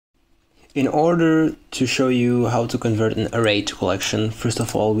In order to show you how to convert an array to collection, first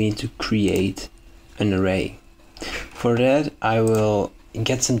of all we need to create an array. For that I will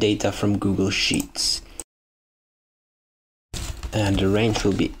get some data from Google Sheets. And the range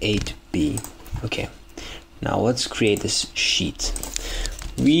will be A to B. Okay, now let's create this sheet.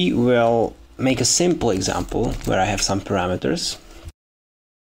 We will make a simple example where I have some parameters.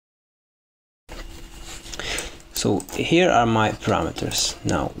 So here are my parameters.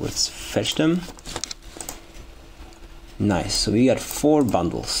 Now let's fetch them. Nice, so we got 4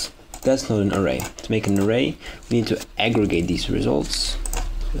 bundles. That's not an array. To make an array, we need to aggregate these results.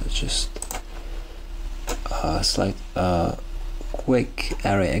 Let's just select a quick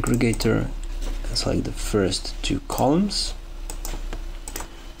array aggregator and select the first 2 columns.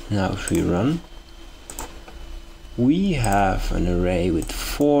 Now if we run, we have an array with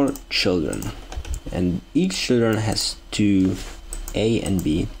 4 children, and each children has 2 A and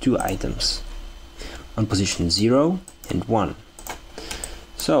B, 2 items on position 0 and 1.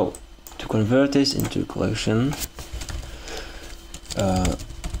 So to convert this into a collection,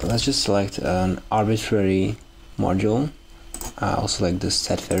 let's just select an arbitrary module. I'll select the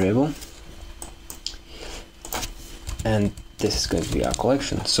set variable, and this is going to be our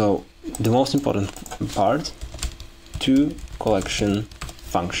collection. So the most important part, toCollection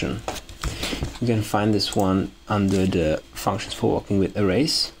function. You can find this one under the functions for working with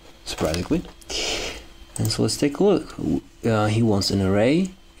arrays, surprisingly. And so let's take a look. He wants an array,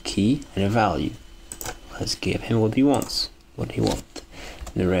 a key, and a value. Let's give him what he wants. What he wants: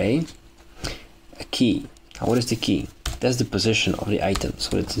 an array, a key. Now what is the key? That's the position of the item.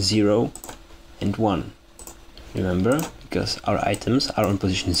 So it's 0 and 1. Remember, because our items are on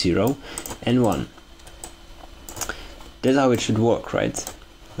position 0 and 1. That's how it should work, right?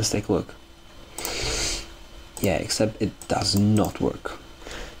 Let's take a look. Yeah, except it does not work.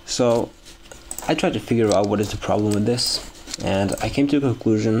 So I tried to figure out what is the problem with this, and I came to the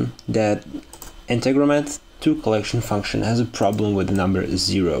conclusion that Integromat toCollection function has a problem with the number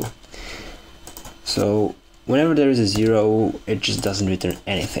 0. So whenever there is a 0, it just doesn't return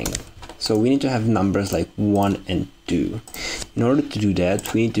anything. So we need to have numbers like 1 and 2. In order to do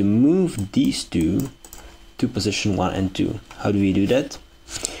that, we need to move these 2 to position 1 and 2. How do we do that?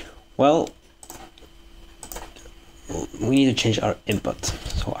 Well, we need to change our input.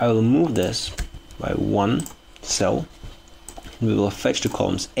 So I will move this by 1 cell. We will fetch the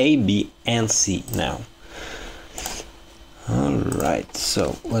columns A, B, and C now. Alright,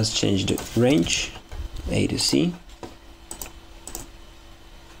 so let's change the range A to C.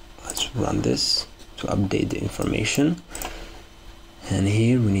 Let's run this to update the information. And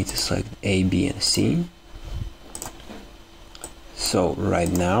here we need to select A, B, and C. So right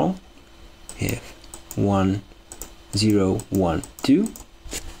now we have 1, 0, 1, 2.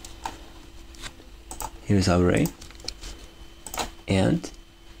 Here's our array, and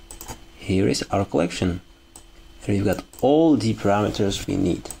here is our collection. And we've got all the parameters we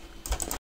need.